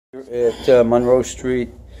At Monroe Street,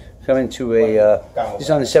 coming to a, this is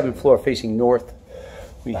on the 7th floor facing north.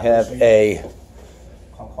 We have a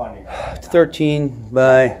 13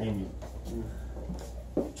 by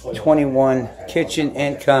 21 kitchen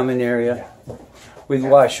and common area with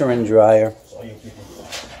washer and dryer.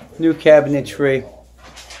 New cabinetry,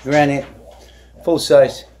 granite,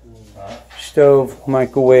 full-size stove,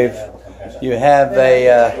 microwave. You have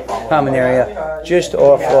a common area just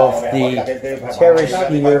off of the terrace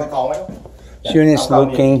here. Units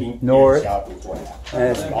looking north,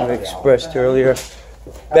 as we expressed earlier.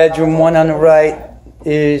 Bedroom 1 on the right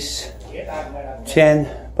is 10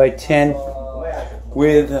 by 10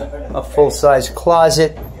 with a full-size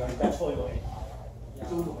closet.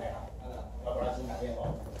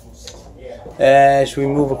 As we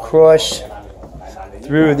move across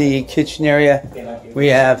through the kitchen area, we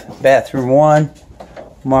have bathroom 1,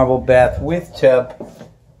 marble bath with tub.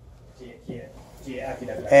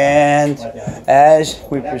 And as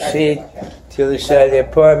we proceed to the other side of the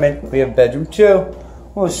apartment, we have bedroom 2.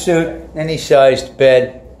 Will suit any sized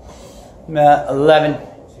bed. 11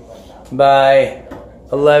 by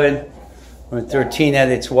 11, or 13 at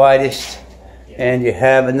its widest. And you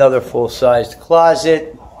have another full-sized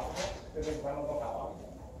closet.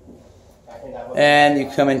 And you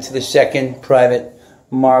come into the second private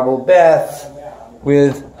marble bath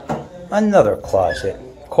with another closet.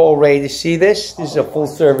 Call Ray to see this. This is a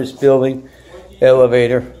full-service building,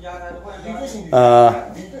 elevator.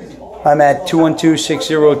 I'm at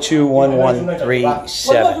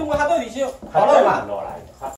 212-602-1137.